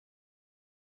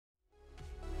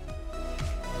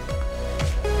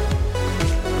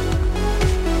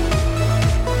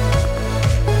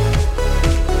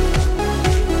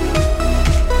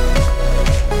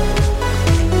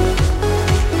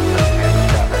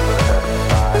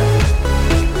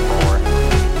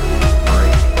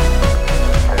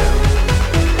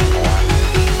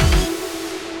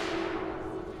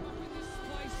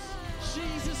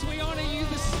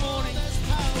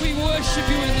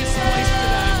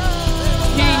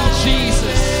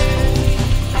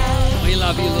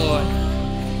love you, Lord.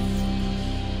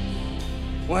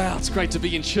 Wow, it's great to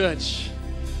be in church.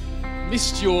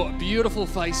 Missed your beautiful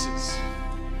faces.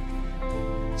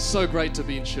 So great to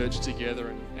be in church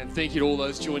together, and thank you to all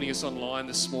those joining us online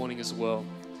this morning as well.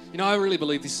 You know, I really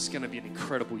believe this is going to be an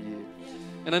incredible year.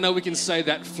 And I know we can say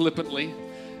that flippantly,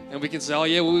 and we can say, oh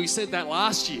yeah, well, we said that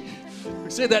last year. We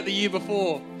said that the year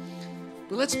before.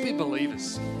 But let's be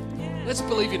believers. Let's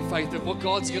believe in faith that what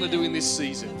God's going to do in this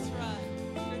season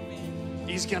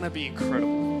is going to be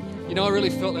incredible. You know, I really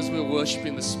felt as we were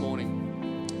worshiping this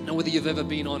morning, and whether you've ever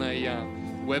been on a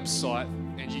website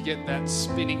and you get that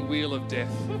spinning wheel of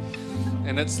death,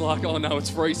 and it's like, oh no, it's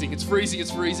freezing, it's freezing,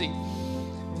 it's freezing.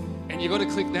 And you've got to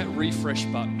click that refresh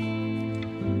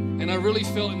button. And I really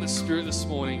felt in the spirit this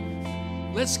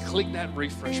morning, let's click that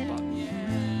refresh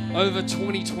button over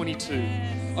 2022.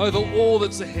 Over all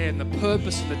that's ahead and the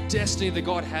purpose and the destiny that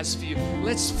God has for you.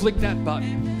 Let's flick that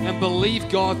button and believe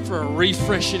God for a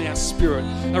refresh in our spirit,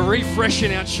 a refresh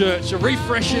in our church, a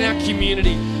refresh in our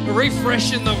community, a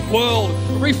refresh in the world,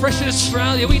 a refresh in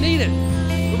Australia. We need it.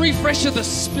 A refresh of the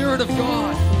Spirit of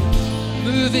God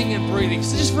moving and breathing.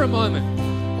 So just for a moment,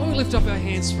 why don't we lift up our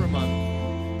hands for a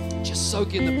moment? Just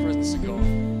soak in the presence of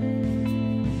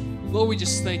God. Lord, we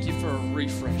just thank you for a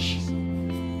refresh.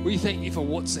 We thank you for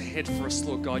what's ahead for us,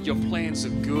 Lord God. Your plans are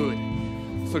good,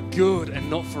 for good and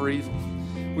not for evil.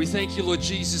 We thank you, Lord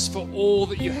Jesus, for all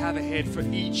that you have ahead for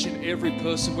each and every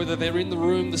person, whether they're in the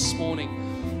room this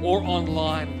morning or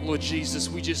online, Lord Jesus.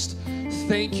 We just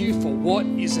thank you for what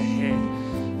is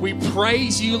ahead. We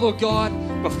praise you, Lord God,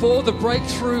 before the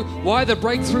breakthrough, why the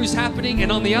breakthrough's happening,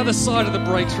 and on the other side of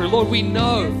the breakthrough. Lord, we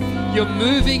know you're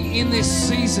moving in this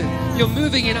season. You're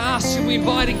moving in us, and we're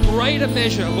inviting greater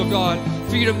measure, Lord God,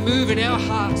 for you to move in our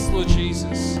hearts, Lord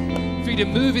Jesus, for you to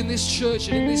move in this church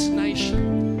and in this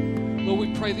nation. Lord,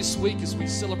 we pray this week as we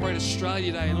celebrate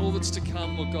Australia Day and all that's to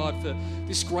come, Lord God, for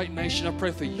this great nation. I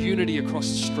pray for unity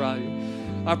across Australia.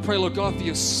 I pray, Lord God, for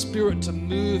your Spirit to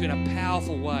move in a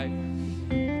powerful way.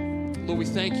 Lord, we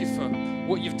thank you for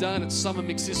what you've done at Summer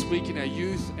Mix this week in our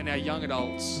youth and our young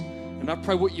adults. And I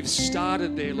pray what you've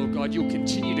started there, Lord God, you'll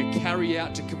continue to carry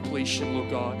out to completion,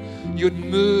 Lord God. You'd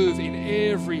move in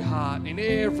every heart, in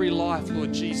every life,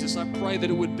 Lord Jesus. I pray that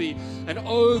it would be an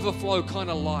overflow kind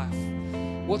of life.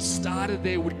 What started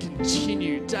there would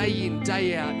continue day in,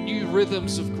 day out, new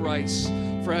rhythms of grace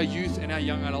for our youth and our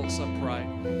young adults, I pray.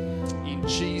 In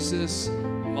Jesus'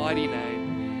 mighty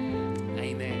name,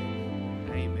 amen.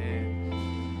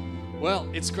 Amen. Well,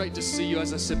 it's great to see you.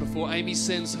 As I said before, Amy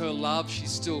sends her love. She's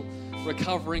still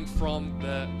recovering from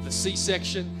the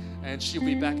C-section, and she'll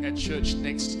be back at church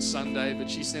next Sunday, but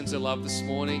she sends her love this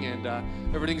morning, and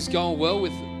everything's going well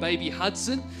with baby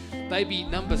Hudson, baby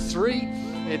number 3.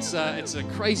 It's a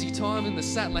crazy time in the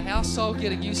Sattler household,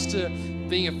 getting used to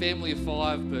being a family of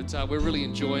 5, but we're really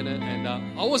enjoying it. And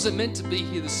I wasn't meant to be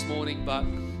here this morning, but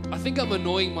I think I'm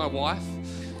annoying my wife,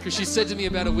 because she said to me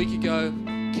about a week ago,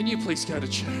 can you please go to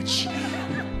church?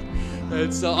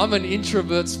 And so I'm an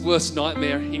introvert's worst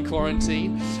nightmare in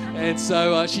quarantine. And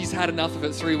so she's had enough of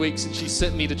it 3 weeks, and she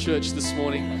sent me to church this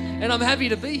morning. And I'm happy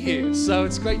to be here. So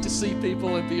it's great to see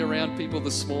people and be around people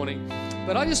this morning.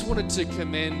 But I just wanted to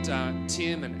commend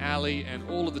Tim and Ali and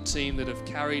all of the team that have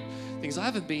carried things. I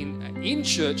haven't been in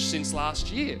church since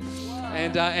last year.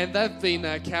 And they've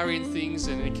been carrying things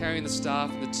and carrying the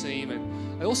staff and the team. And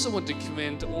I also want to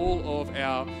commend all of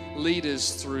our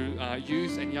leaders through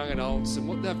youth and young adults and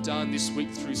what they've done this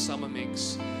week through Summer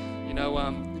Mix. You know,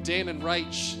 Dan and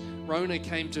Rona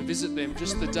came to visit them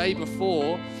just the day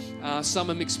before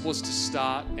Summer Mix was to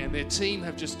start, and their team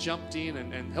have just jumped in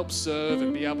and helped serve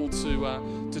and be able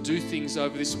to do things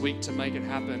over this week to make it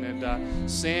happen. And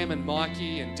Sam and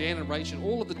Mikey and Dan and Rach and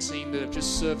all of the team that have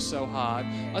just served so hard,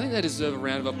 I think they deserve a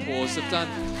round of applause. They've done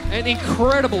an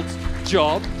incredible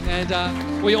job,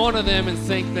 and we honour them and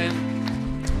thank them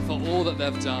for all that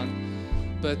they've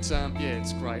done. But yeah,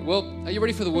 it's great. Well, are you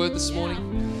ready for the word this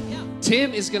morning?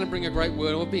 Tim is going to bring a great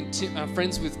word. I've been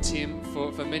friends with Tim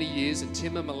for many years, and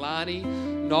Tim and Milani,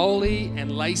 Noli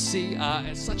and Lacey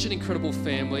are such an incredible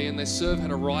family, and they serve at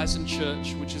Horizon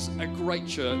Church, which is a great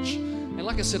church. And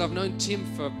like I said, I've known Tim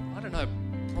for, I don't know,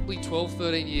 probably 12,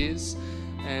 13 years.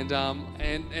 And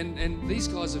these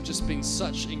guys have just been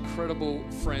such incredible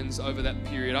friends over that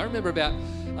period. I remember about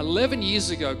 11 years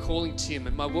ago calling Tim,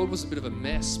 and my world was a bit of a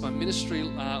mess. My ministry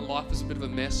life was a bit of a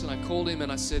mess, and I called him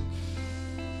and I said,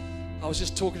 I was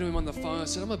just talking to him on the phone. I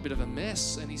said, I'm a bit of a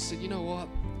mess. And he said, you know what?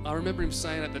 I remember him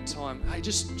saying at the time, hey,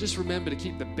 just remember to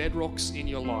keep the bedrocks in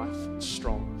your life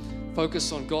strong.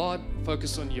 Focus on God,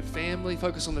 focus on your family,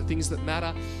 focus on the things that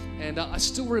matter. And I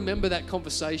still remember that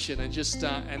conversation and just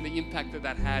and the impact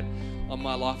that had on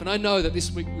my life. And I know that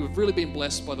this week we've really been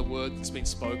blessed by the word that's been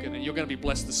spoken, and you're going to be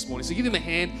blessed this morning. So give him a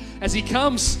hand as he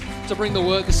comes to bring the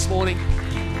word this morning.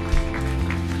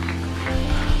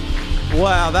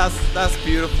 Wow, that's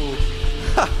beautiful.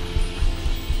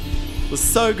 It was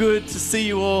so good to see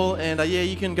you all, and yeah,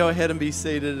 you can go ahead and be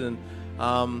seated. And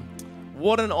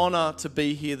what an honor to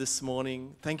be here this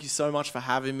morning. Thank you so much for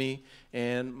having me.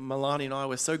 And Milani and I,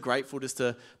 we're so grateful just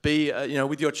to be,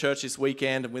 with your church this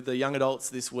weekend and with the young adults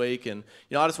this week. And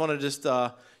I just want to just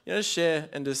share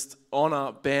and just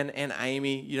honor Ben and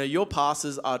Amy. Your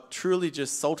pastors are truly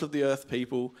just salt of the earth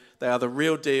people. They are the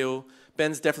real deal.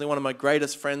 Ben's definitely one of my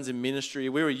greatest friends in ministry.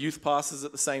 We were youth pastors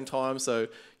at the same time, so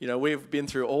we've been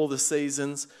through all the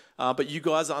seasons. But you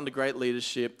guys are under great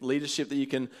leadership that you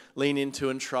can lean into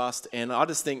and trust. And I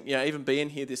just think, even being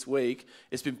here this week,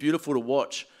 it's been beautiful to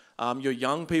watch your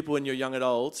young people and your young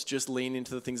adults just lean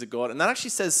into the things of God. And that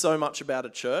actually says so much about a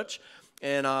church.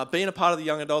 And being a part of the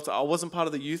young adults, I wasn't part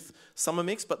of the youth summer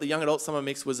mix, but the young adult summer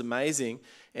mix was amazing.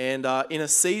 And in a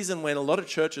season when a lot of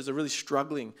churches are really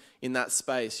struggling in that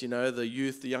space, the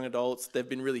youth, the young adults, they've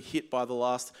been really hit by the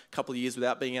last couple of years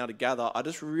without being able to gather. I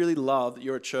just really love that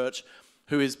you're a church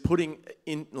who is putting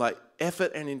in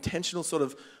effort and intentional sort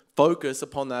of focus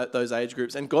upon those age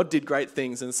groups, and God did great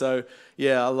things. And so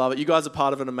I love it. You guys are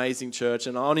part of an amazing church,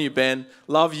 and I honor you, Ben.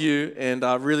 Love you, and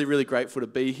really, really grateful to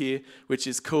be here, which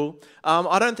is cool.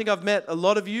 I don't think I've met a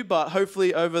lot of you, but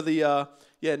hopefully over the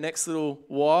next little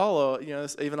while, or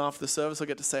even after the service, I'll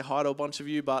get to say hi to a bunch of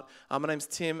you. But my name's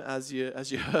Tim, as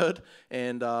you heard,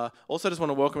 and also just want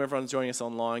to welcome everyone joining us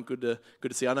online. Good to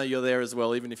see. I know you're there as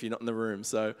well, even if you're not in the room.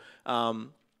 So.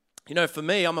 For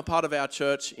me, I'm a part of our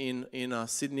church in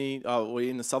Sydney, we're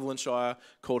in the Sutherland Shire,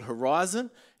 called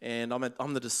Horizon, and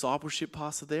I'm the discipleship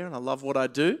pastor there, and I love what I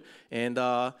do. And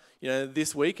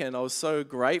this weekend I was so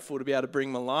grateful to be able to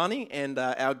bring Milani and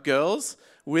our girls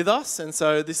with us. And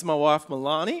so this is my wife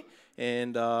Milani,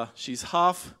 and she's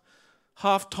half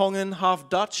Tongan, half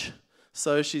Dutch.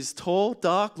 So she's tall,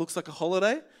 dark, looks like a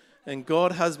holiday, and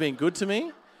God has been good to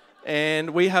me.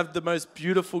 And we have the most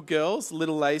beautiful girls.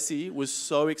 Little Lacey was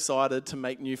so excited to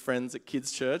make new friends at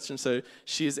Kids Church. And so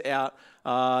she's out,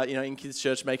 in Kids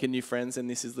Church making new friends. And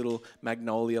this is little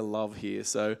Magnolia Love here.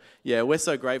 So, we're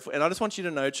so grateful. And I just want you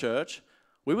to know, church,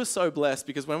 we were so blessed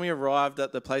because when we arrived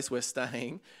at the place we're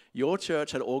staying, your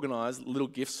church had organized little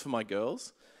gifts for my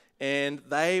girls. And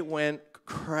they went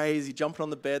crazy, jumping on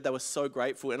the bed. They were so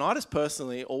grateful. And I just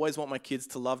personally always want my kids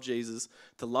to love Jesus,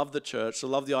 to love the church, to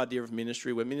love the idea of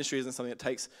ministry, where ministry isn't something that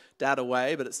takes dad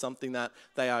away, but it's something that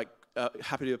they are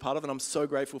happy to be a part of. And I'm so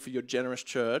grateful for your generous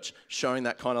church showing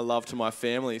that kind of love to my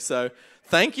family. So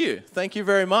thank you. Thank you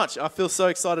very much. I feel so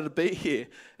excited to be here.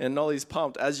 And Nolly's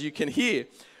pumped, as you can hear.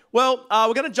 Well,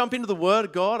 we're going to jump into the Word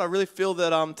of God. I really feel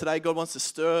that today God wants to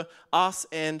stir us.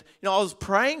 And, I was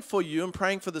praying for you and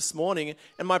praying for this morning.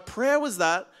 And my prayer was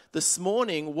that this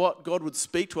morning what God would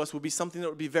speak to us would be something that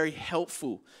would be very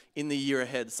helpful in the year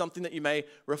ahead. Something that you may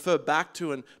refer back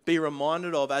to and be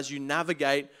reminded of as you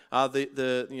navigate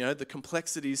the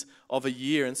complexities of a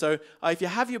year. And so if you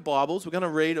have your Bibles, we're going to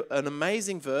read an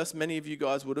amazing verse many of you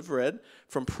guys would have read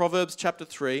from Proverbs chapter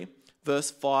 3,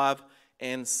 verse 5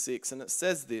 and 6, and it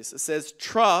says this. It says,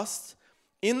 "Trust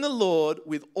in the Lord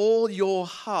with all your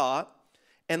heart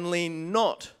and lean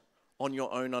not on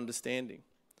your own understanding.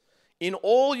 In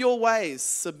all your ways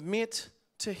submit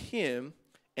to him,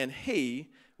 and he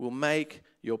will make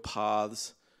your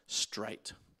paths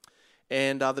straight."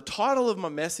 And the title of my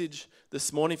message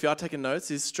this morning, if you are taking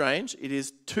notes, is strange. It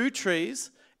is Two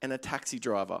Trees and a Taxi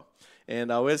Driver.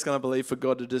 And we're just going to believe for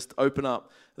God to just open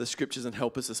up the scriptures and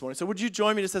help us this morning. So would you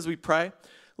join me just as we pray?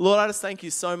 Lord, I just thank you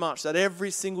so much that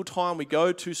every single time we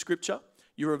go to scripture,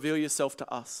 you reveal yourself to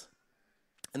us.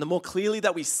 And the more clearly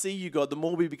that we see you, God, the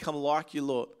more we become like you,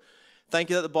 Lord. Thank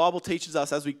you that the Bible teaches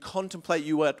us as we contemplate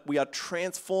you, we are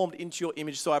transformed into your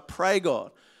image. So I pray,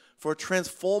 God, for a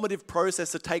transformative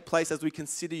process to take place as we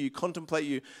consider you, contemplate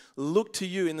you, look to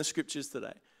you in the scriptures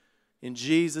today. In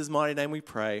Jesus' mighty name we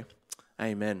pray.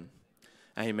 Amen.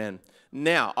 Amen.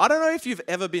 Now, I don't know if you've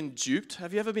ever been duped.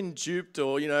 Have you ever been duped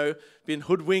or, been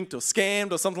hoodwinked or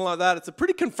scammed or something like that? It's a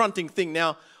pretty confronting thing.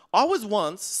 Now, I was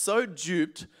once so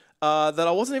duped that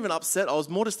I wasn't even upset. I was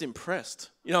more just impressed.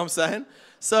 You know what I'm saying?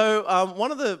 So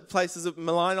one of the places that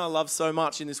Milani and I love so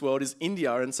much in this world is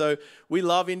India. And so we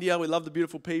love India. We love the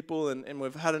beautiful people. And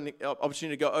we've had an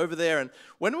opportunity to go over there. And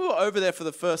when we were over there for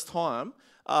the first time,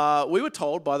 we were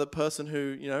told by the person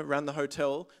who, ran the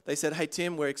hotel, they said, "Hey,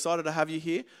 Tim, we're excited to have you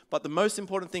here. But the most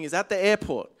important thing is at the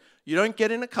airport, You don't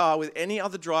get in a car with any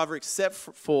other driver except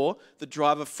for the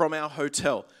driver from our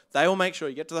hotel. They will make sure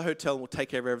you get to the hotel and we'll take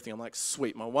care of everything. I'm like,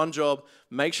 sweet, my one job,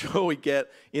 make sure we get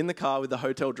in the car with the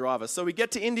hotel driver. So we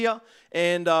get to India,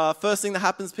 and first thing that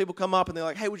happens, people come up and they're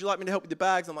like, hey, would you like me to help with your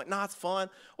bags? I'm like, nah, it's fine,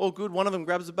 all good. One of them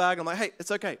grabs a bag. I'm like, hey,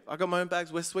 it's okay. I got my own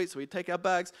bags. We're sweet. So we take our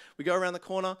bags. We go around the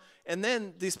corner, and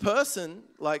then this person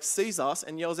like sees us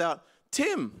and yells out,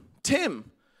 Tim.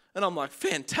 And I'm like,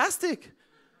 fantastic.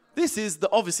 This is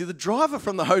obviously the driver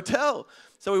from the hotel.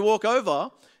 So we walk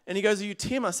over, and he goes, are you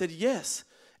Tim? I said, yes.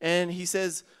 And he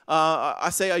says, I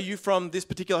say, are you from this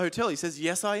particular hotel? He says,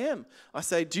 yes, I am. I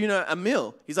say, do you know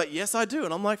Emil? He's like, yes, I do.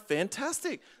 And I'm like,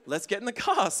 fantastic. Let's get in the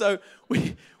car. So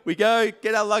we go,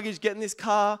 get our luggage, get in this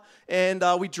car, and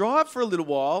we drive for a little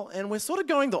while, and we're sort of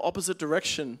going the opposite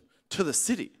direction to the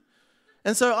city.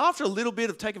 And so after a little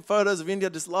bit of taking photos of India,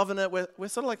 just loving it, we're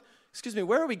sort of like, excuse me,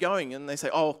 where are we going? And they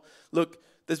say, oh, look,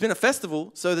 there's been a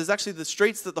festival, so there's actually the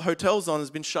streets that the hotel's on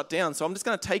has been shut down. So I'm just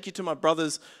going to take you to my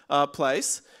brother's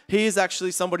place. He is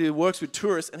actually somebody who works with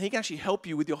tourists, and he can actually help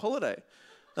you with your holiday.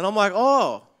 And I'm like,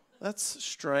 oh, that's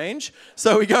strange.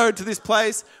 So we go to this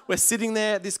place. We're sitting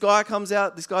there. This guy comes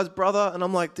out, this guy's brother, and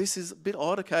I'm like, this is a bit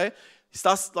odd, okay? He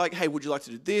starts like, hey, would you like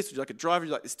to do this? Would you like a drive? Would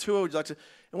you like this tour? Would you like to...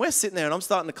 And we're sitting there, and I'm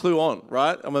starting to clue on,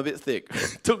 right? I'm a bit thick.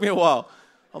 Took me a while.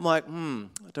 I'm like,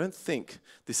 I don't think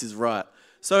this is right.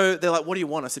 So they're like, what do you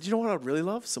want? I said, you know what I'd really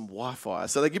love? Some Wi-Fi.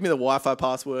 So they give me the Wi-Fi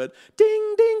password.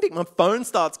 Ding, ding, ding. My phone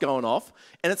starts going off,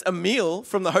 and it's Emil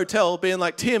from the hotel being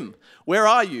like, Tim, where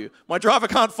are you? My driver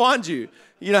can't find you.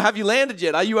 You know, have you landed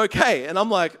yet? Are you okay? And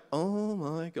I'm like, oh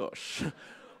my gosh.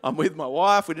 I'm with my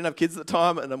wife. We didn't have kids at the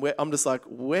time, and I'm just like,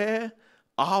 where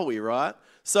are we, right?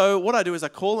 So what I do is I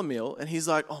call Emil, and he's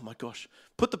like, oh my gosh,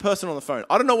 put the person on the phone.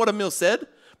 I don't know what Emil said,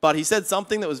 but he said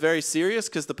something that was very serious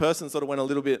because the person sort of went a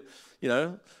little bit,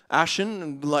 ashen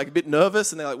and like a bit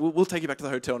nervous. And they're like, we'll take you back to the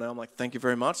hotel now. I'm like, thank you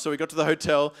very much. So we got to the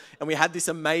hotel and we had this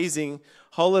amazing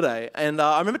holiday. And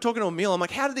I remember talking to Emil. I'm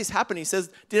like, how did this happen? He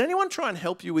says, did anyone try and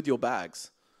help you with your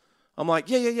bags? I'm like,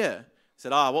 yeah. He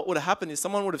said, what would have happened is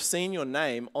someone would have seen your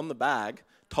name on the bag,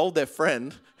 told their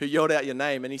friend who yelled out your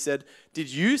name. And he said, did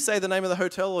you say the name of the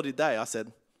hotel or did they? I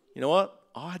said, you know what?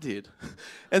 I did.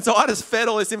 And so I just fed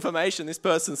all this information. This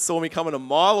person saw me coming a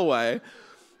mile away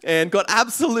and got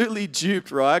absolutely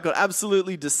duped, right? Got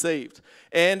absolutely deceived.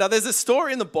 And there's a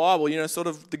story in the Bible, sort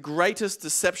of the greatest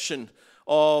deception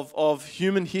of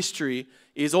human history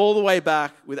is all the way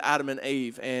back with Adam and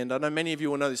Eve. And I know many of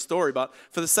you will know this story, but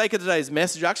for the sake of today's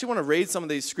message, I actually want to read some of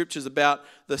these scriptures about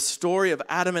the story of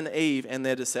Adam and Eve and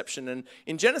their deception. And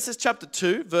in Genesis chapter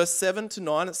 2, verse 7 to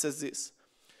 9, it says this.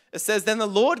 It says, then the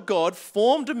Lord God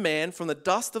formed a man from the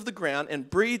dust of the ground and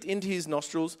breathed into his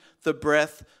nostrils the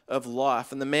breath of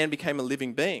life, and the man became a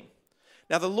living being.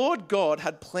 Now the Lord God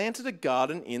had planted a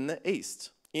garden in the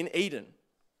east, in Eden,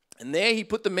 and there he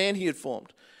put the man he had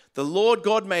formed. The Lord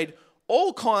God made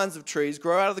all kinds of trees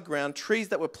grow out of the ground, trees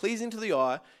that were pleasing to the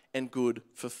eye and good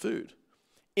for food.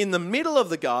 In the middle of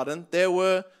the garden, there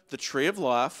were the tree of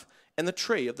life and the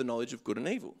tree of the knowledge of good and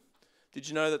evil. Did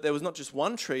you know that there was not just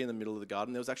one tree in the middle of the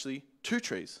garden, there was actually two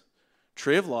trees,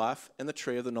 tree of life and the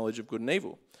tree of the knowledge of good and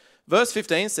evil. Verse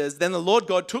 15 says, then the Lord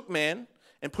God took man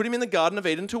and put him in the Garden of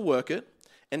Eden to work it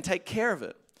and take care of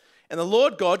it. And the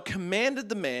Lord God commanded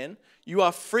the man, you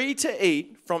are free to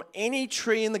eat from any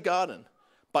tree in the garden,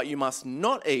 but you must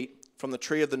not eat from the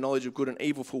tree of the knowledge of good and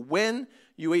evil, for when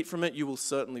you eat from it, you will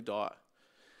certainly die.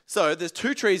 So there's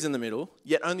two trees in the middle,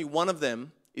 yet only one of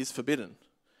them is forbidden.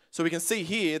 So we can see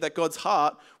here that God's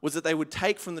heart was that they would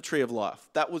take from the tree of life.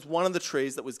 That was one of the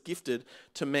trees that was gifted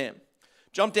to man.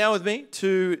 Jump down with me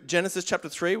to Genesis chapter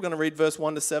 3. We're going to read verse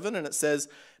 1 to 7, and it says,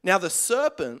 now the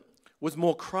serpent was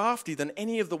more crafty than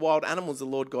any of the wild animals the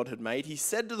Lord God had made. He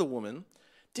said to the woman,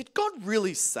 did God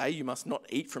really say you must not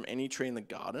eat from any tree in the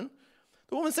garden?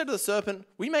 The woman said to the serpent,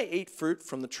 we may eat fruit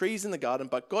from the trees in the garden,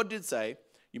 but God did say,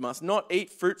 you must not eat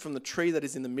fruit from the tree that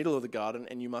is in the middle of the garden,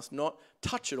 and you must not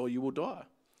touch it or you will die.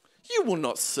 You will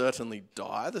not certainly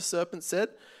die, the serpent said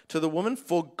to the woman,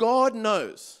 for God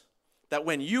knows that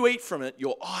when you eat from it,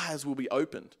 your eyes will be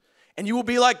opened, and you will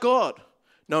be like God,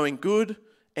 knowing good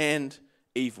and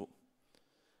evil.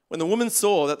 When the woman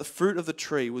saw that the fruit of the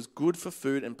tree was good for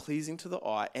food and pleasing to the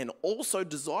eye, and also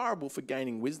desirable for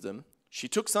gaining wisdom, she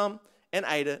took some and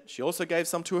ate it. She also gave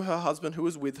some to her husband who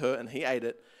was with her, and he ate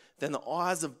it. Then the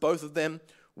eyes of both of them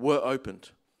were opened,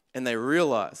 and they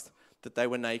realized that they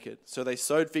were naked. So they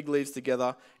sewed fig leaves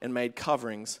together and made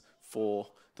coverings for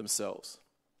themselves.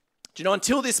 Do you know,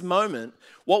 until this moment,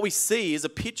 what we see is a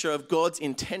picture of God's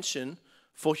intention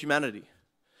for humanity.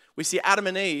 We see Adam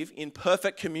and Eve in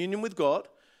perfect communion with God,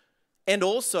 and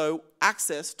also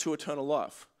access to eternal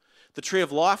life. The tree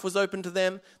of life was open to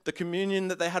them. The communion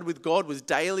that they had with God was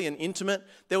daily and intimate.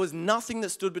 There was nothing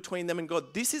that stood between them and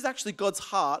God. This is actually God's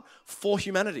heart for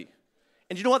humanity.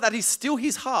 And you know what? That is still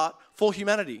his heart for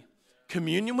humanity.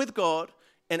 Communion with God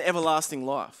and everlasting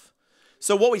life.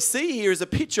 So what we see here is a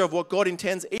picture of what God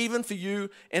intends even for you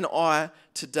and I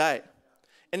today.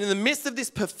 And in the midst of this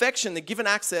perfection, they're given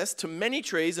access to many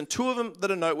trees, and two of them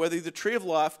that are noteworthy, the tree of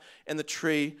life and the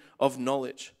tree of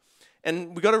knowledge. And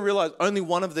we've got to realize only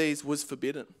one of these was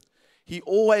forbidden. He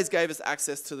always gave us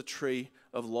access to the tree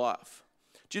of life.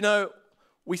 Do you know,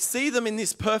 we see them in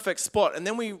this perfect spot, and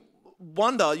then we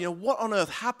wonder, what on earth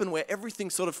happened where everything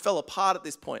sort of fell apart at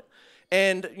this point?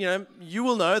 And, you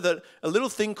will know that a little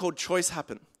thing called choice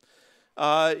happened.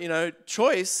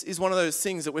 Choice is one of those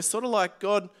things that we're sort of like,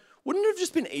 God, wouldn't it have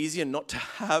just been easier not to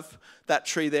have that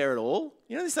tree there at all?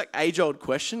 This age-old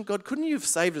question. God, couldn't you have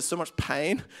saved us so much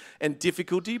pain and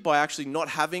difficulty by actually not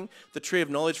having the tree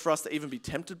of knowledge for us to even be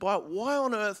tempted by it? Why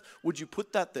on earth would you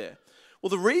put that there?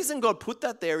 Well, the reason God put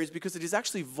that there is because it is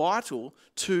actually vital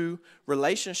to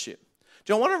relationship.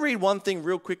 I want to read one thing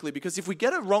real quickly, because if we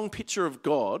get a wrong picture of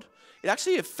God, it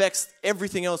actually affects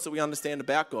everything else that we understand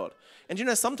about God.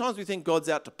 And sometimes we think God's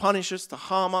out to punish us, to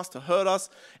harm us, to hurt us.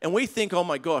 And we think, oh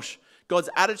my gosh, God's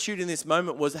attitude in this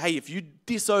moment was, hey, if you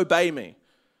disobey me,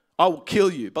 I will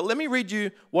kill you. But let me read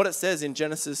you what it says in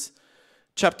Genesis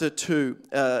chapter 2,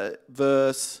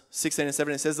 verse 16 and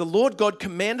 17. It says, the Lord God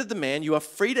commanded the man, you are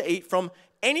free to eat from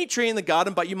any tree in the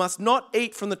garden, but you must not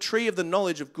eat from the tree of the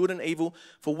knowledge of good and evil.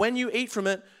 For when you eat from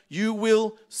it, you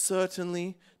will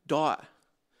certainly die.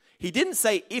 He didn't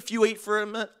say, if you eat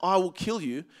from it, I will kill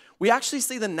you. We actually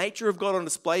see the nature of God on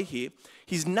display here.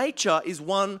 His nature is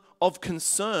one of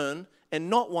concern and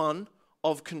not one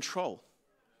of control.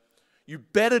 You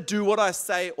better do what I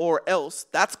say or else.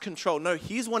 That's control. No,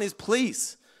 his one is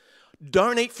please.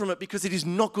 Don't eat from it because it is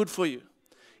not good for you.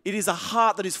 It is a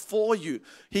heart that is for you.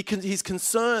 He's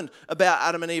concerned about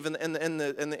Adam and Eve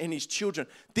and his children.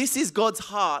 This is God's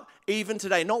heart even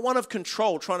today. Not one of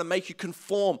control, trying to make you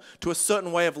conform to a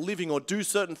certain way of living or do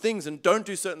certain things and don't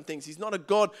do certain things. He's not a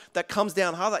God that comes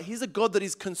down hard. He's a God that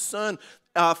is concerned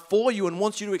for you and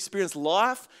wants you to experience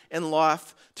life and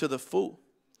life to the full.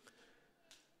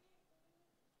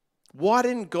 Why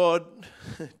didn't God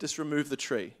just remove the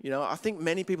tree? I think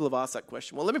many people have asked that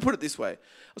question. Well, let me put it this way. I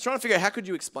was trying to figure out, how could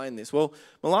you explain this? Well,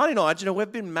 Milani and I,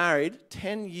 we've been married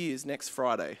 10 years next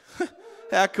Friday.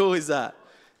 How cool is that?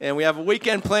 And we have a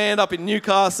weekend planned up in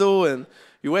Newcastle, and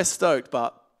we're stoked.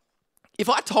 But if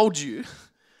I told you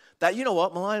that,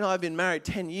 Milani and I have been married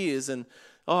 10 years, and,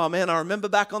 oh man, I remember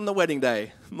back on the wedding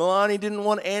day, Milani didn't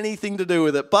want anything to do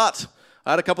with it. But I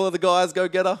had a couple of the guys go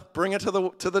get her, bring her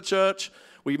to the church.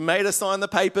 We made her sign the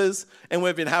papers, and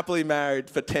we've been happily married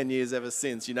for 10 years ever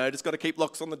since, just got to keep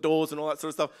locks on the doors and all that sort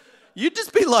of stuff. You'd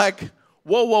just be like,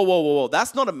 whoa.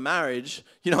 That's not a marriage.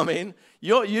 You know what I mean?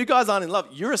 You guys aren't in love.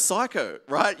 You're a psycho,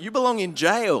 right? You belong in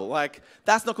jail.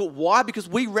 That's not cool. Why? Because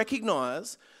we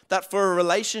recognize that for a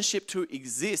relationship to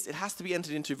exist, it has to be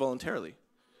entered into voluntarily.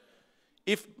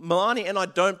 If Milani and I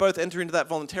don't both enter into that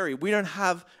voluntarily, we don't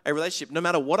have a relationship, no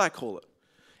matter what I call it.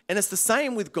 And it's the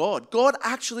same with God. God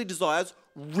actually desires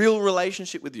real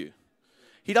relationship with you.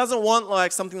 He doesn't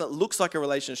want something that looks like a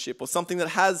relationship or something that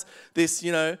has this,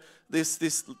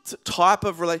 this type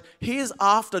of relationship. He is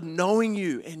after knowing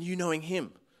you and you knowing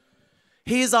him.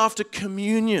 He is after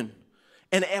communion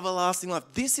and everlasting life.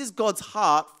 This is God's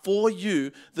heart for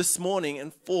you this morning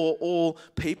and for all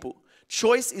people.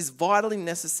 Choice is vitally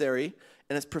necessary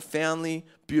and it's profoundly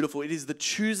beautiful. It is the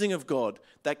choosing of God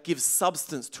that gives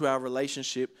substance to our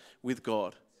relationship with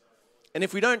God. And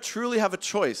if we don't truly have a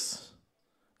choice,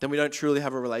 then we don't truly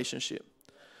have a relationship.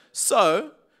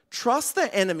 So, trust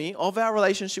the enemy of our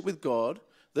relationship with God,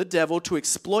 the devil, to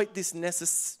exploit this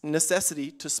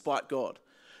necessity to spite God.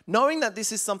 Knowing that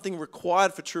this is something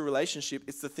required for true relationship,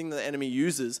 it's the thing that the enemy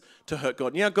uses to hurt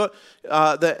God.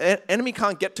 The enemy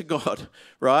can't get to God,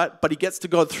 right? But he gets to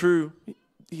God through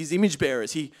his image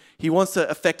bearers. He wants to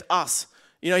affect us.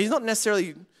 He's not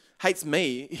necessarily hates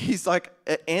me. He's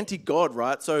anti-God,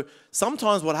 right? So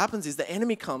sometimes what happens is the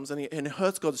enemy comes and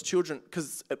hurts God's children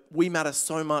because we matter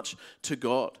so much to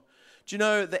God. Do you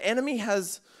know the enemy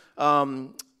has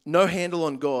no handle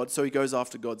on God, so he goes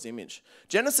after God's image.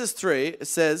 Genesis 3, it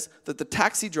says that the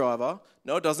taxi driver,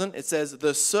 no it doesn't, it says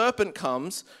the serpent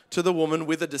comes to the woman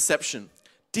with a deception.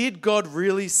 Did God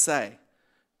really say?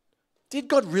 Did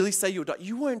God really say you'll die?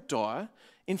 You won't die.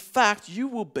 In fact, you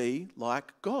will be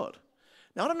like God.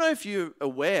 Now, I don't know if you're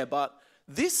aware, but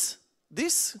this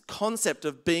concept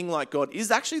of being like God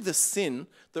is actually the sin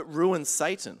that ruins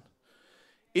Satan.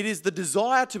 It is the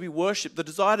desire to be worshipped, the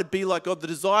desire to be like God, the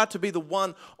desire to be the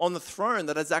one on the throne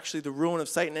that is actually the ruin of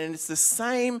Satan. And it's the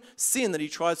same sin that he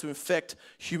tries to infect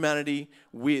humanity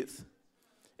with.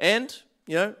 And,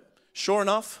 sure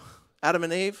enough, Adam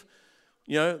and Eve,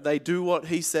 they do what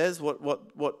he says,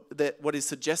 what is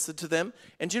suggested to them.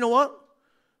 And do you know what?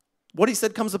 What he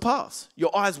said comes to pass.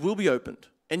 Your eyes will be opened,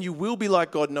 and you will be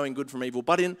like God, knowing good from evil.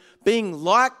 But in being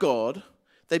like God,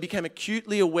 they became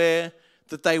acutely aware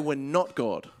that they were not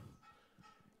God.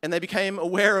 And they became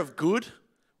aware of good,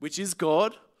 which is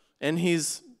God, and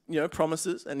his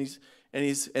promises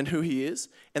and who he is.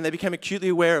 And they became acutely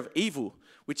aware of evil,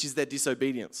 which is their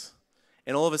disobedience.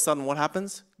 And all of a sudden, what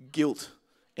happens? Guilt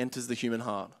enters the human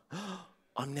heart.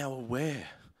 I'm now aware.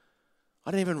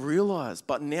 I didn't even realize,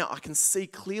 but now I can see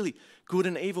clearly good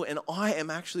and evil, and I am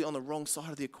actually on the wrong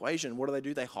side of the equation. What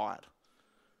do? They hide.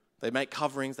 They make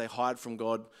coverings, they hide from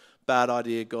God. Bad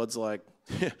idea. God's like,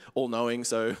 all-knowing,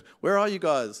 so where are you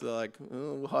guys? They're like,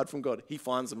 oh, we'll hide from God. He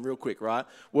finds them real quick, right?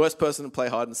 Worst person to play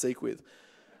hide and seek with.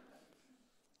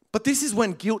 But this is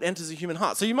when guilt enters the human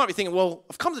heart. So you might be thinking, well,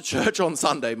 I've come to church on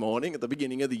Sunday morning at the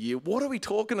beginning of the year. What are we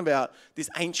talking about this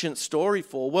ancient story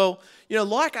for? Well,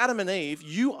 like Adam and Eve,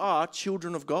 you are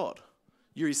children of God.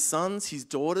 You're his sons, his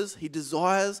daughters. He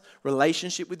desires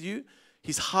relationship with you.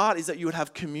 His heart is that you would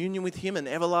have communion with him and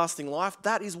everlasting life.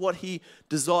 That is what he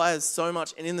desires so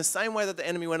much. And in the same way that the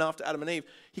enemy went after Adam and Eve,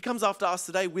 he comes after us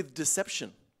today with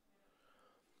deception.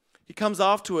 He comes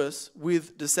after us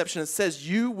with deception. It says,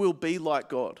 you will be like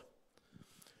God.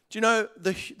 Do you know,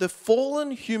 the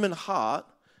fallen human heart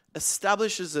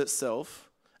establishes itself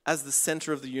as the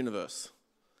center of the universe.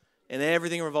 And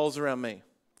everything revolves around me.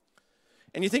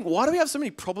 And you think, why do we have so many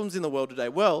problems in the world today?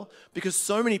 Well, because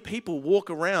so many people walk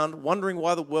around wondering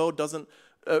why the world doesn't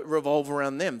revolve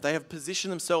around them. They have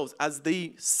positioned themselves as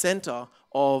the center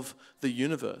of the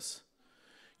universe.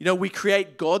 We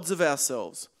create gods of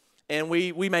ourselves. And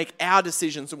we make our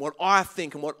decisions and what I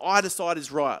think and what I decide is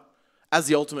right as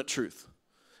the ultimate truth.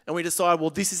 And we decide, well,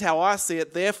 this is how I see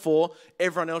it, therefore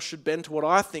everyone else should bend to what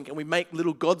I think. And we make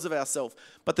little gods of ourselves.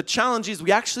 But the challenge is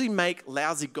we actually make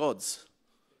lousy gods.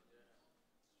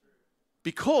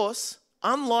 Because,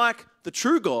 unlike the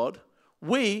true God,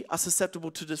 we are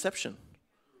susceptible to deception.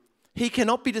 He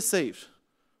cannot be deceived.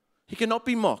 He cannot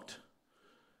be mocked.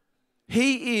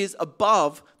 He is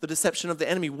above the deception of the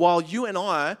enemy. While you and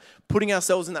I, putting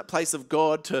ourselves in that place of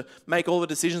God to make all the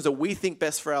decisions that we think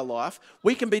best for our life,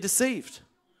 we can be deceived.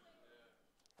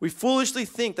 We foolishly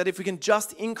think that if we can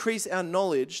just increase our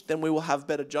knowledge, then we will have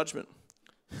better judgment.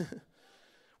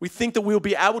 We think that we'll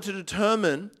be able to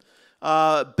determine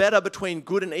better between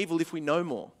good and evil if we know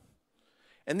more.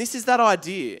 And this is that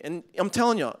idea. And I'm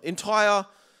telling you, entire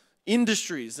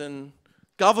industries and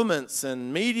governments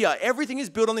and media, everything is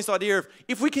built on this idea of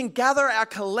if we can gather our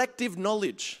collective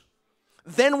knowledge,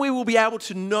 then we will be able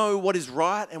to know what is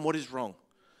right and what is wrong.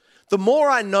 The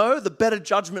more I know, the better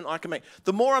judgment I can make.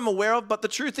 The more I'm aware of, but the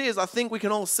truth is, I think we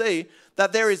can all see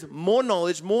that there is more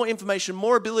knowledge, more information,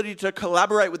 more ability to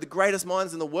collaborate with the greatest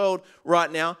minds in the world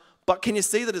right now. But can you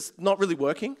see that it's not really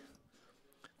working?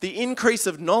 The increase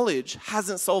of knowledge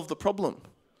hasn't solved the problem.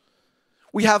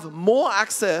 We have more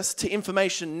access to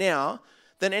information now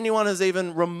than anyone has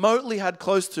even remotely had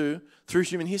close to through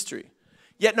human history.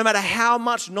 Yet no matter how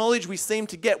much knowledge we seem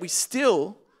to get, we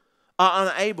still are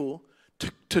unable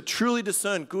to truly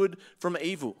discern good from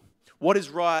evil, what is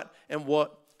right and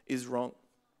what is wrong.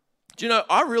 Do you know,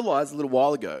 I realized a little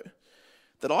while ago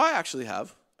that I actually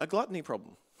have a gluttony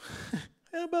problem.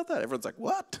 How about that? Everyone's like,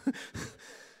 what?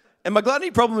 And my gluttony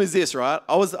problem is this, right?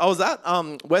 I was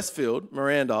at Westfield,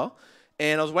 Miranda,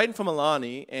 and I was waiting for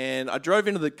Milani, and I drove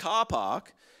into the car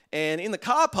park, and in the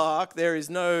car park, there is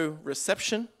no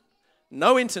reception,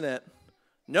 no internet,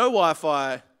 no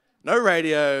Wi-Fi, no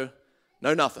radio,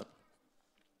 no nothing.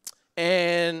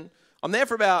 And I'm there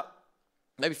for about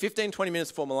maybe 15, 20 minutes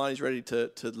before Milani's ready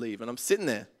to leave, and I'm sitting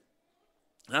there.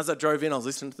 And as I drove in, I was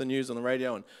listening to the news on the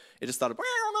radio, and it just started,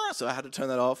 so I had to turn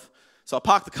that off. So I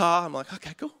parked the car. I'm like,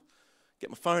 okay, cool. Get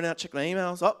my phone out, check my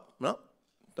emails. Oh, no,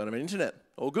 don't have any internet.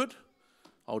 All good.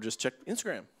 I'll just check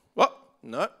Instagram. Well,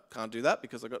 no, can't do that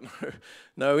because I got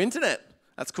no internet.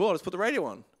 That's cool. I'll just put the radio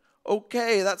on.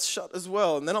 Okay, that's shut as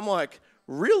well. And then I'm like,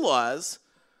 I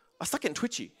start getting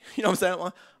twitchy. You know what I'm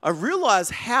saying? I realize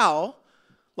how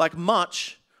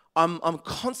much I'm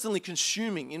constantly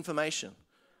consuming information.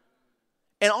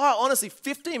 And I honestly,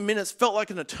 15 minutes felt like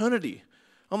an eternity.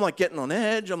 I'm like getting on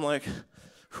edge. I'm like,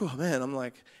 oh man, and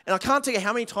I can't tell you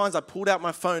how many times I pulled out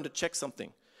my phone to check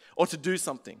something or to do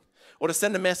something or to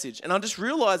send a message. And I just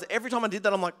realized every time I did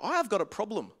that, I'm like, I have got a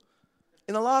problem.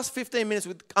 In the last 15 minutes,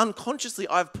 unconsciously,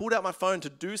 I've pulled out my phone to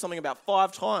do something about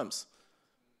 5 times.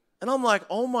 And I'm like,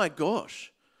 oh my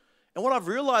gosh. And what I've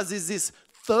realized is this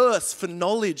thirst for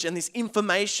knowledge and this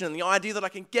information, the idea that I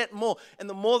can get more. And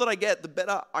the more that I get, the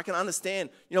better I can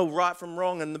understand, right from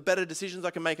wrong, and the better decisions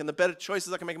I can make and the better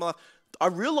choices I can make in my life. I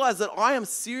realize that I am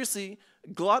seriously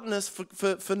gluttonous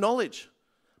for knowledge.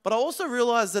 But I also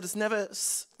realize that it's never,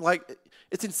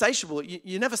 it's insatiable.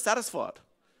 You're never satisfied.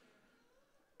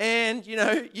 And,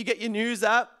 you get your news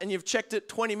app and you've checked it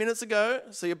 20 minutes ago,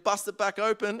 so you bust it back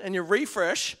open and you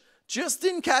refresh just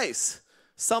in case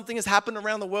something has happened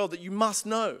around the world that you must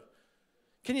know.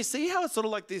 Can you see how it's sort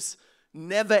of like this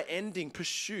never-ending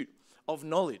pursuit of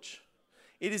knowledge?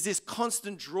 It is this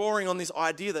constant drawing on this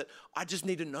idea that I just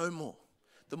need to know more.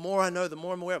 The more I know, the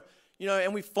more I'm aware of.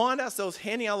 And we find ourselves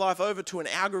handing our life over to an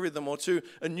algorithm or to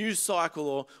a news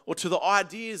cycle or to the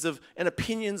ideas of and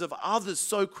opinions of others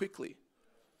so quickly.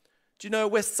 Do you know,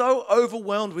 we're so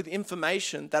overwhelmed with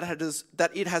information that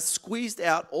it has squeezed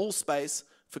out all space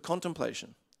for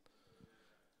contemplation.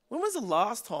 When was the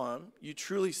last time you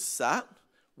truly sat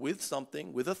with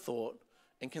something, with a thought,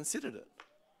 and considered it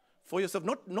for yourself?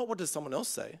 Not what does someone else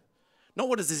say, not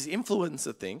what does this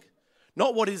influencer think,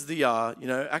 not what is the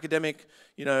academic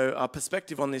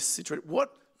perspective on this situation.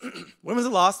 When was the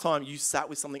last time you sat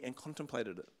with something and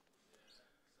contemplated it?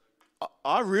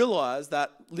 I realized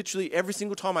that literally every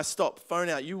single time I stop, phone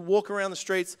out, you walk around the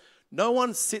streets, no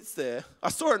one sits there. I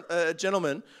saw a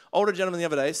gentleman, older gentleman the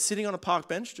other day, sitting on a park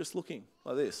bench just looking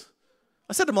like this.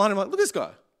 I said to mine, I'm like, look at this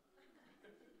guy.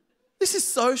 This is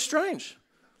so strange.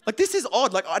 This is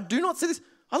odd. I do not see this.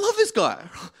 I love this guy.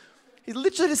 He's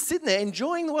literally just sitting there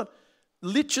enjoying the world.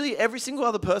 Literally every single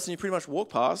other person you pretty much walk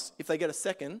past, if they get a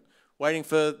second, waiting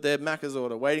for their Macca's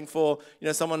order, waiting for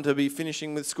someone to be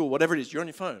finishing with school, whatever it is, you're on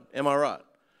your phone. Am I right?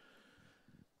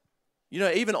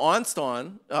 Even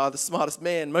Einstein, the smartest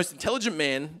man, most intelligent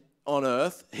man on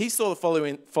earth, he saw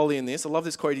the folly in this. I love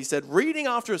this quote. He said, reading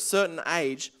after a certain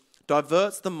age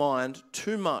diverts the mind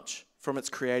too much from its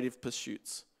creative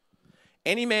pursuits.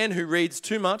 Any man who reads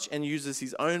too much and uses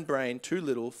his own brain too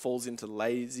little falls into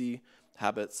lazy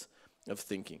habits of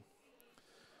thinking.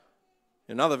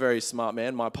 Another very smart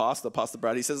man, my pastor, Pastor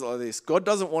Brad, he says like this: God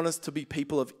doesn't want us to be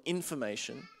people of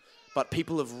information, but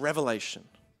people of revelation.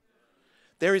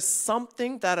 There is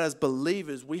something that as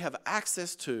believers we have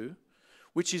access to,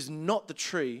 which is not the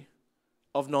tree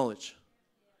of knowledge.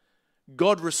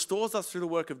 God restores us through the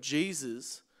work of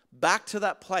Jesus back to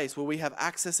that place where we have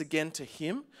access again to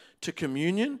Him, to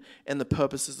communion, and the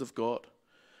purposes of God.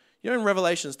 In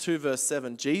Revelations 2 verse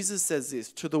 7, Jesus says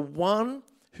this: to the one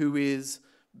who is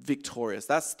victorious,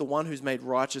 that's the one who's made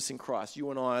righteous in Christ,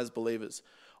 you and I as believers,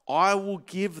 I will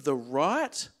give the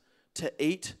right to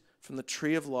eat from the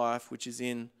tree of life which is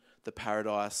in the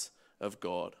paradise of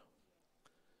God.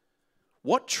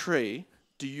 What tree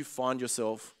do you find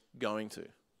yourself going to?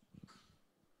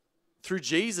 Through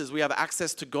Jesus, we have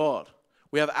access to God.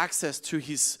 We have access to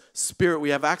His Spirit.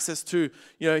 We have access to,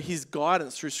 His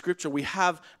guidance through Scripture. We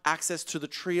have access to the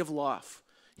tree of life.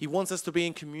 He wants us to be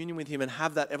in communion with Him and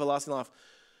have that everlasting life.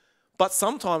 But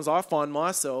sometimes I find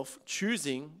myself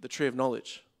choosing the tree of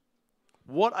knowledge.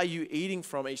 What are you eating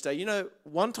from each day?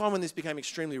 One time when this became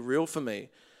extremely real for me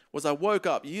was I woke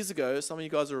up years ago, some of you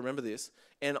guys will remember this,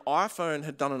 and iPhone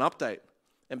had done an update.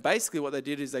 And basically what they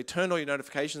did is they turned all your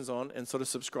notifications on and sort of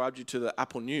subscribed you to the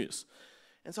Apple News.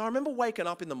 And so I remember waking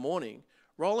up in the morning,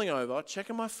 rolling over,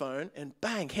 checking my phone, and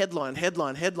bang, headline.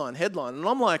 And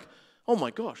I'm like, oh my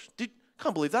gosh,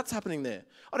 can't believe that's happening there.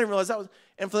 I didn't realize that was...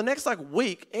 And for the next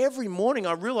week, every morning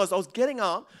I realized I was getting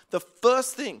up, the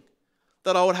first thing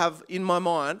that I would have in my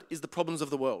mind is the problems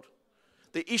of the world.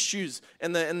 The issues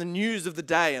and the news of the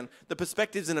day and the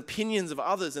perspectives and opinions of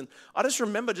others. And I just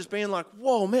remember just being like,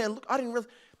 whoa, man, look, I didn't really...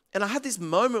 And I had this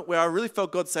moment where I really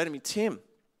felt God say to me, Tim,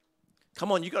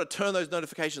 come on, you got to turn those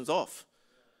notifications off.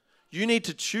 You need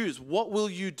to choose. What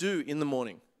will you do in the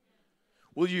morning?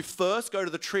 Will you first go to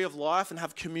the tree of life and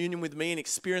have communion with me and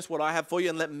experience what I have for you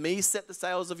and let me set the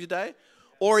sails of your day?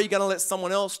 Or are you going to let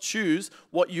someone else choose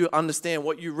what you understand,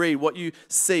 what you read, what you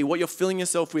see, what you're filling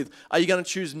yourself with? Are you going to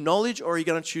choose knowledge or are you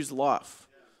going to choose life?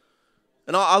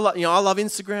 And I love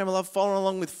Instagram. I love following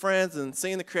along with friends and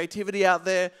seeing the creativity out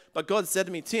there. But God said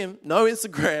to me, Tim, no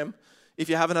Instagram if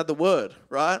you haven't had the word,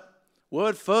 right?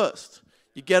 Word first.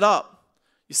 You get up.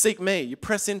 You seek me. You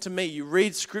press into me. You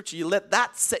read Scripture. You let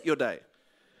that set your day.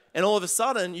 And all of a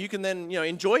sudden, you can then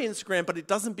enjoy Instagram, but it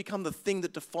doesn't become the thing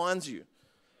that defines you.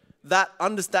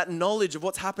 That knowledge of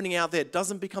what's happening out there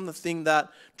doesn't become the thing that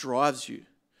drives you.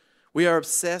 We are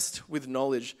obsessed with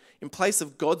knowledge. In place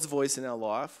of God's voice in our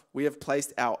life, we have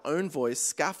placed our own voice,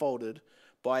 scaffolded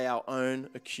by our own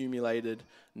accumulated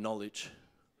knowledge.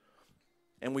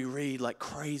 And we read like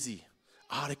crazy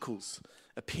articles,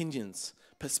 opinions,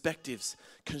 perspectives,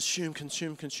 consume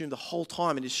the whole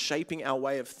time. It is shaping our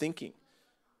way of thinking.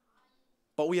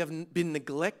 But we have been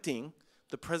neglecting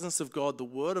the presence of God, the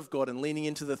Word of God, and leaning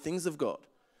into the things of God.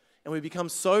 And we become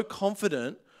so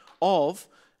confident of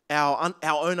our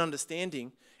own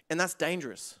understanding, and that's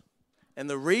dangerous. And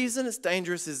the reason it's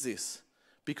dangerous is this,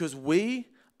 because we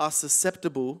are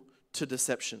susceptible to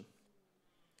deception.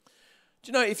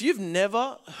 Do you know, if you've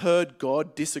never heard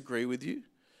God disagree with you,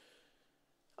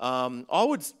 I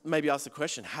would maybe ask the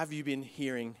question, have you been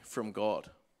hearing from God?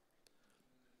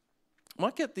 I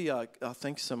might get the,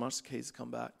 thank you so much, the keys come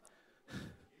back.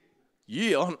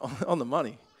 Yeah, on the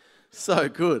money. So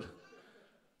good.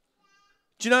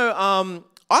 Do you know,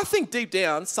 I think deep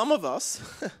down, some of us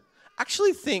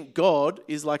actually think God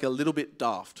is like a little bit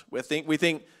daft. We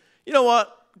think, you know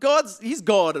what, He's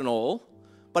God and all,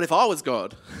 but if I was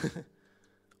God,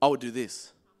 I would do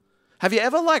this. Have you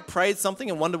ever like prayed something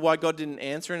and wondered why God didn't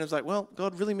answer? And it was like, well,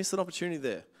 God really missed an opportunity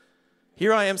there.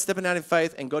 Here I am stepping out in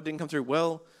faith and God didn't come through.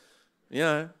 Well, you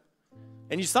know,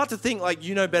 and you start to think like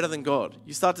you know better than God.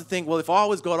 You start to think, well, if I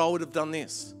was God, I would have done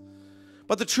this.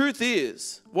 But the truth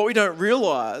is, what we don't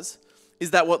realize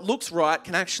is that what looks right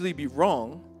can actually be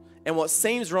wrong, and what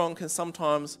seems wrong can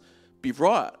sometimes be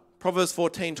right. Proverbs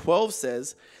 14:12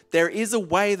 says, there is a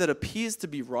way that appears to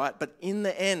be right, but in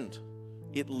the end,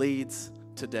 it leads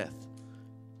to death.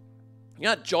 You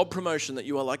know that job promotion that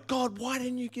you are like, God, why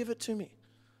didn't you give it to me?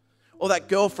 Or that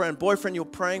girlfriend, boyfriend you're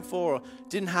praying for or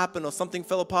didn't happen or something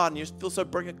fell apart and you feel so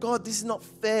broken. God, this is not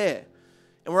fair.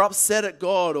 And we're upset at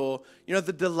God, or you know,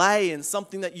 the delay in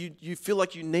something that you feel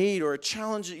like you need, or a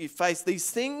challenge that you face.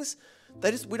 These things,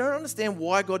 we don't understand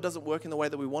why God doesn't work in the way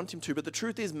that we want Him to. But the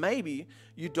truth is, maybe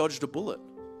you dodged a bullet.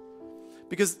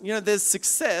 Because you know, there's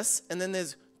success and then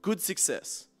there's good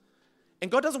success. And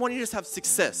God doesn't want you to just have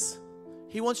success.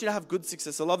 He wants you to have good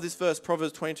success. I love this verse,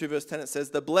 Proverbs 22 verse 10. It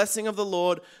says, the blessing of the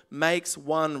Lord makes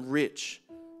one rich,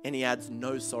 and He adds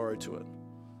no sorrow to it.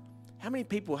 How many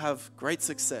people have great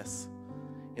success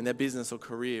in their business or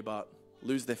career but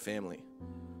lose their family?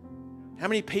 How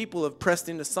many people have pressed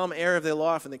into some area of their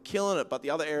life and they're killing it, but the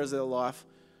other areas of their life,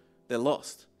 they're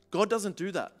lost? God doesn't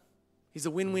do that. He's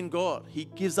a win-win God. He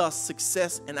gives us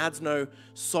success and adds no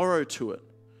sorrow to it.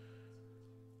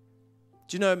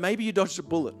 Do you know, maybe you dodged a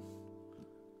bullet.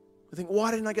 You think,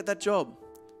 why didn't I get that job?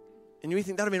 And you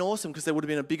think that would have been awesome because there would have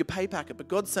been a bigger pay packet. But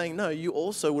God's saying, no, you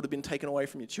also would have been taken away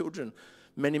from your children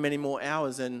many, many more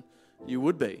hours than you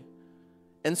would be.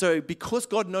 And so because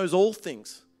God knows all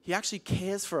things, He actually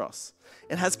cares for us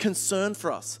and has concern for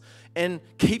us and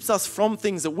keeps us from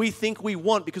things that we think we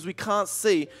want because we can't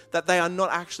see that they are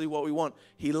not actually what we want.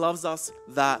 He loves us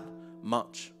that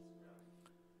much.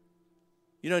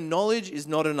 You know, knowledge is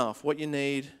not enough. What you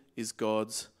need is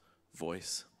God's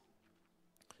voice.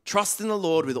 Trust in the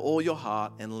Lord with all your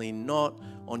heart and lean not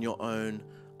on your own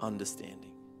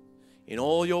understanding. In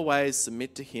all your ways,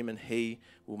 submit to Him and He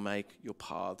will make your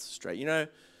paths straight. You know,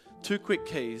 2 quick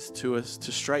keys to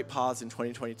straight paths in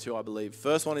 2022, I believe.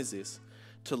 First one is this,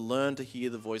 to learn to hear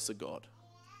the voice of God.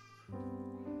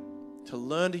 To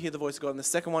learn to hear the voice of God. And the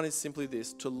second one is simply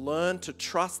this, to learn to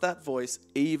trust that voice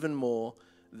even more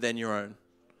than your own.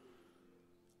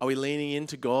 Are we leaning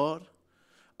into God?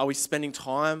 Are we spending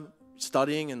time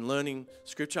studying and learning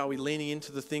Scripture? Are we leaning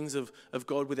into the things of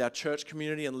God with our church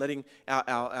community and letting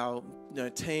our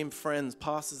team, friends,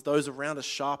 pastors, those around us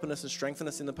sharpen us and strengthen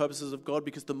us in the purposes of God?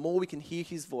 Because the more we can hear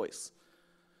His voice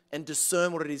and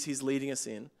discern what it is He's leading us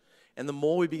in, and the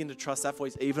more we begin to trust that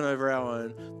voice even over our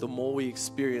own, the more we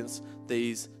experience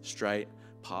these straight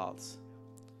paths.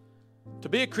 To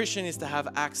be a Christian is to have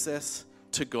access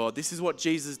to God. This is what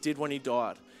Jesus did when He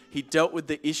died. He dealt with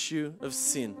the issue of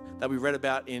sin that we read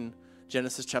about in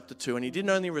Genesis chapter 2. And He didn't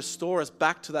only restore us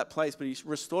back to that place, but He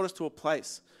restored us to a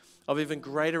place of even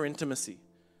greater intimacy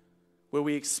where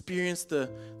we experience the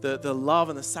love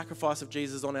and the sacrifice of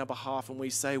Jesus on our behalf. And we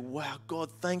say, wow, God,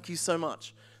 thank you so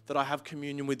much that I have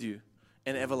communion with you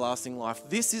and everlasting life.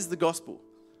 This is the gospel,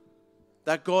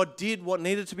 that God did what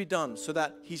needed to be done so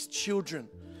that His children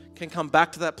can come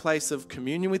back to that place of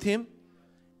communion with Him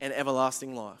and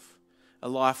everlasting life, a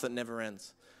life that never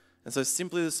ends. And so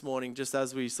simply this morning, just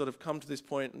as we sort of come to this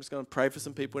point, I'm just going to pray for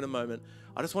some people in a moment.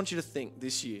 I just want you to think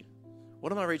this year,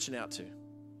 what am I reaching out to?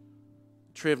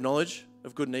 Tree of knowledge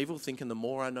of good and evil, thinking the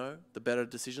more I know, the better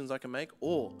decisions I can make?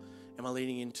 Or am I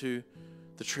leaning into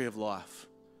the tree of life,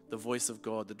 the voice of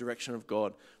God, the direction of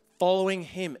God, following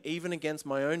Him even against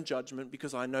my own judgment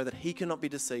because I know that He cannot be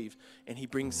deceived and He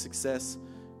brings success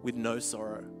with no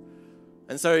sorrow?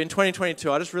 And so in 2022,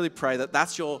 I just really pray that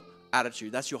that's your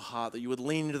attitude, that's your heart, that you would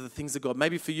lean into the things of God.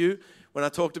 Maybe for you, when I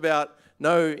talked about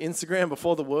no Instagram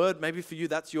before the word, maybe for you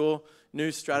that's your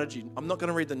new strategy. I'm not going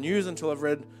to read the news until I've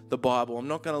read the Bible. I'm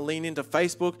not going to lean into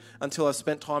Facebook until I've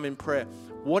spent time in prayer.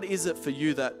 What is it for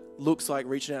you that looks like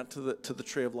reaching out to the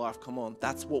tree of life? Come on,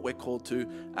 that's what we're called to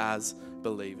as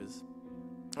believers.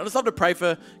 I'd just love to pray for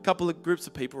a couple of groups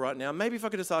of people right now. Maybe if I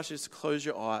could just ask you to close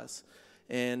your eyes.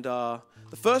 And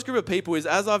the first group of people is,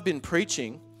 as I've been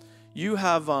preaching, you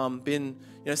have been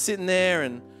sitting there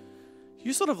and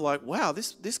you sort of like, wow,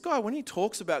 this guy, when he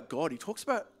talks about God, he talks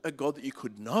about a God that you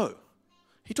could know.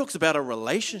 He talks about a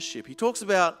relationship. He talks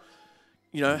about,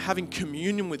 having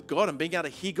communion with God and being able to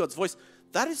hear God's voice.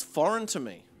 That is foreign to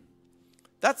me.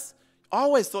 I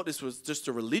always thought this was just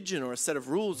a religion or a set of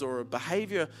rules or a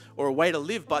behavior or a way to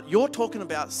live, but you're talking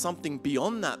about something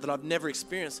beyond that I've never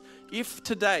experienced. If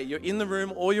today you're in the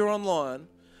room or you're online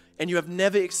and you have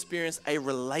never experienced a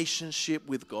relationship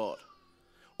with God,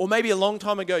 or maybe a long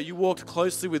time ago you walked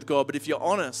closely with God, but if you're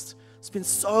honest, it's been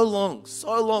so long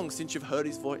since you've heard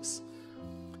his voice,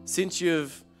 since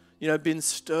you've been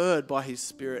stirred by his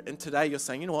Spirit, and today you're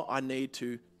saying, you know what, I need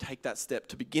to take that step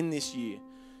to begin this year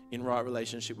in right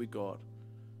relationship with God.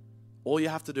 All you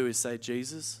have to do is say,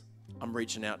 Jesus, I'm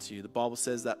reaching out to you. The Bible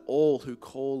says that all who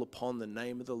call upon the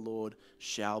name of the Lord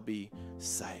shall be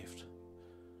saved.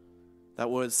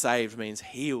 That word saved means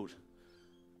healed,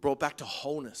 brought back to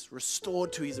wholeness,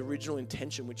 restored to his original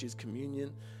intention, which is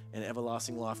communion and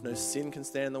everlasting life. No sin can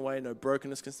stand in the way. No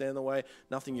brokenness can stand in the way.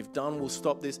 Nothing you've done will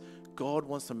stop this. God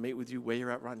wants to meet with you where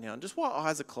you're at right now. And just while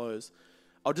eyes are closed,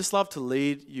 I'd just love to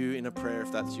lead you in a prayer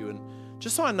if that's you. And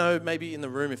just so I know, maybe in the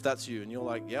room, if that's you and you're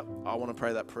like, yep, I want to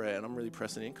pray that prayer and I'm really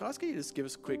pressing in. Can I ask you to just give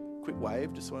us a quick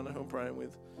wave just so I know who I'm praying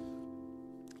with?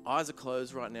 Eyes are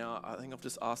closed right now. I think I've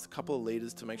just asked a couple of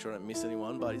leaders to make sure I don't miss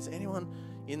anyone. But is anyone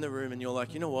in the room and you're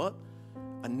like, you know what?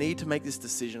 I need to make this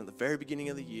decision at the very beginning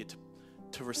of the year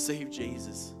to receive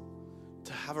Jesus,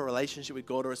 to have a relationship with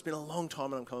God, or it's been a long time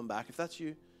and I'm coming back. If that's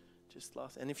you, just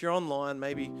last. And if you're online,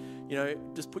 maybe,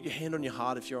 just put your hand on your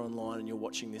heart if you're online and you're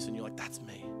watching this and you're like, that's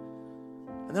me.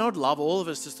 And then I'd love all of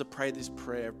us just to pray this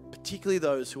prayer, particularly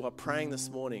those who are praying this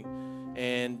morning.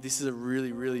 And this is a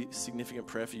really, really significant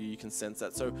prayer for you. You can sense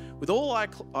that. So with all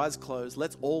eyes closed,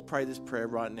 let's all pray this prayer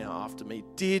right now after me.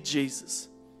 Dear Jesus,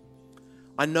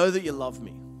 I know that you love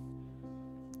me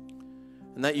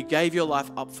and that you gave your life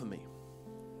up for me.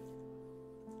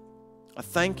 I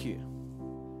thank you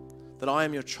that I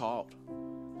am your child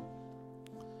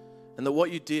and that what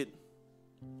you did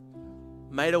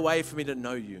made a way for me to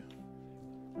know you,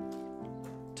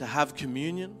 to have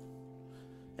communion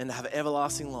and to have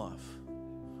everlasting life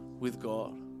with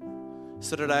God.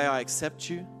 So today I accept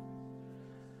you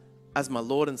as my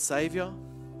Lord and Savior,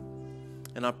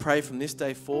 and I pray from this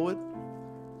day forward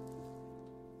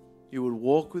you would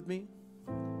walk with me,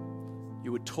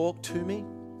 you would talk to me,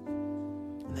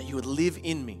 and that you would live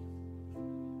in me.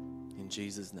 In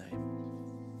Jesus' name.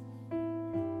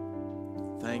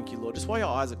 Thank you, Lord. Just while your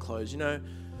eyes are closed,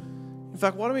 in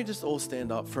fact, why don't we just all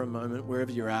stand up for a moment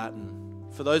wherever you're at?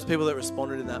 And for those people that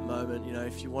responded in that moment,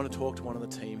 if you want to talk to one of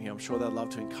the team here, I'm sure they'd love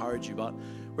to encourage you. But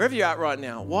wherever you're at right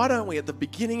now, why don't we at the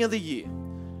beginning of the year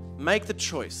make the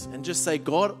choice and just say,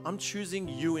 God, I'm choosing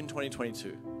you in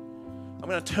 2022. I'm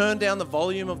going to turn down the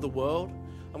volume of the world.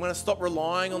 I'm going to stop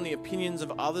relying on the opinions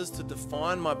of others to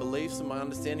define my beliefs and my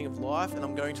understanding of life, and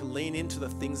I'm going to lean into the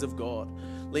things of God.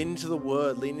 Lean into the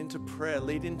word, lean into prayer,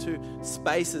 lean into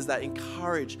spaces that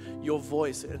encourage your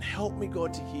voice and help me,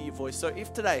 God, to hear your voice. So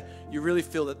if today you really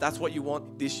feel that that's what you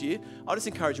want this year, I'll just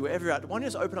encourage you, wherever you're at, why don't you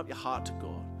just open up your heart to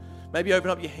God? Maybe open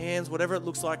up your hands, whatever it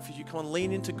looks like for you. Come on,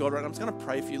 lean into God right now. I'm just going to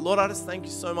pray for you. Lord, I just thank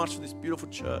you so much for this beautiful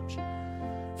church,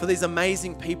 for these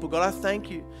amazing people. God, I thank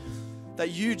you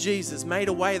that you, Jesus, made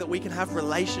a way that we can have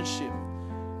relationship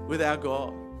with our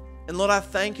God. And Lord, I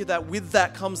thank you that with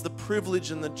that comes the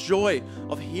privilege and the joy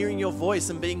of hearing your voice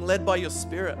and being led by your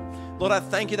Spirit. Lord, I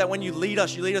thank you that when you lead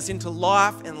us into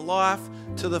life and life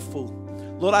to the full.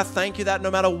 Lord, I thank you that no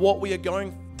matter what we are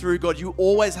going through, God, you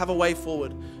always have a way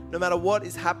forward. No matter what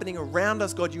is happening around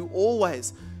us, God, you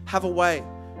always have a way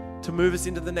to move us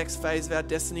into the next phase of our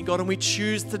destiny, God. And we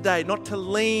choose today not to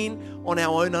lean on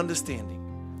our own understanding,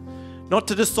 not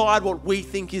to decide what we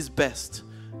think is best,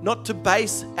 not to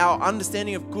base our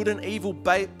understanding of good and evil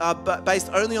based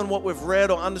only on what we've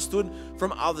read or understood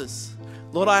from others.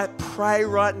 Lord, I pray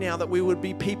right now that we would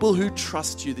be people who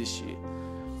trust you this year,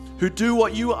 who do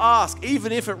what you ask,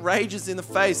 even if it rages in the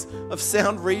face of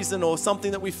sound reason or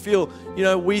something that we feel,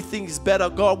 we think is better.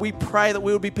 God, we pray that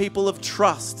we would be people of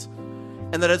trust,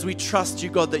 and that as we trust you,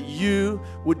 God, that you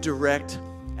would direct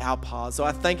our paths. So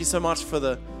I thank you so much for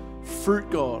the fruit,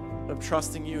 God, of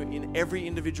trusting you in every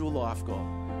individual life,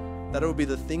 God. That it will be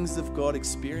the things of God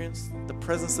experienced, the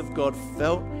presence of God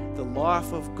felt, the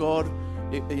life of God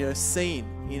seen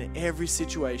in every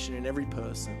situation, in every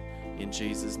person. In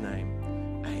Jesus'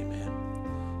 name, amen.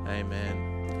 Amen.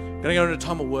 I'm going to go into a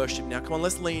time of worship now. Come on,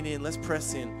 let's lean in, let's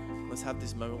press in, let's have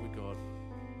this moment with God.